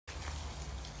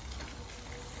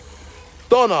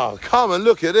Donna, come and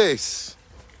look at this.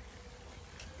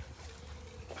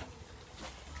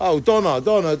 Oh, Donna.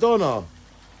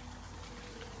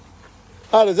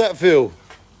 How does that feel?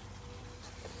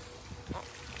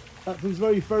 That feels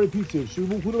very therapeutic. Should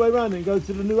we walk all the way around and go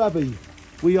to the new Abbey?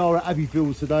 We are at Abbey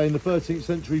Fields today in the 13th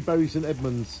century Bury St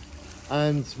Edmunds.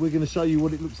 And we're going to show you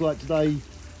what it looks like today,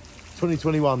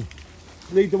 2021.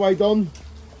 Lead the way, Don.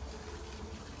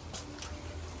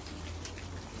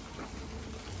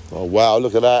 Oh, wow,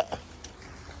 look at that.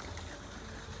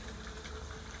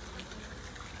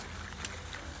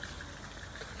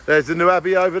 There's the new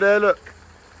Abbey over there, look.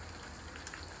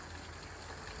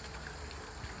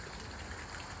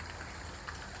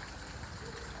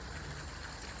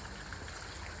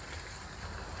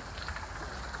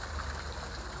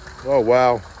 Oh,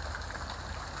 wow.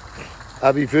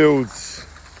 Abbey Fields.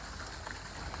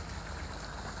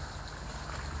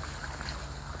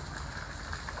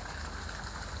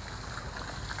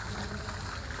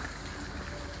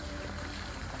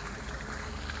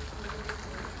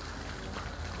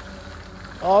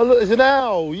 Oh, look, there's an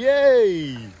owl.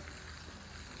 Yay.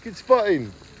 Good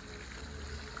spotting.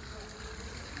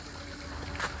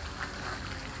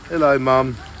 Hello,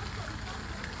 Mum.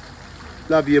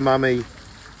 Love you, Mummy.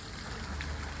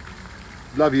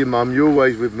 Love you, Mum. You're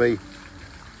always with me.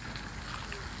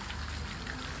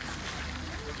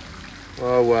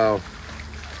 Oh, wow.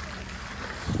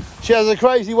 She has a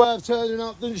crazy way of turning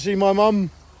up, doesn't she, my mum?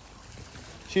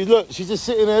 She's just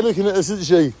sitting there looking at us, isn't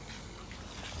she?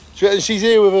 She's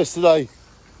here with us today.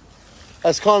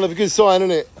 That's kind of a good sign,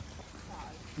 isn't it?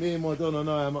 Me and my Donna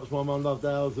know how much my mum loved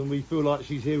ours, and we feel like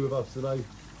she's here with us today.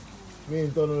 Me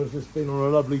and Donna have just been on a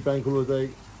lovely bank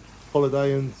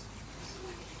holiday, and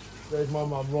there's my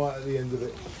mum right at the end of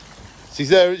it. She's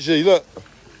there, isn't she? Look.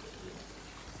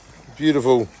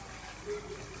 Beautiful.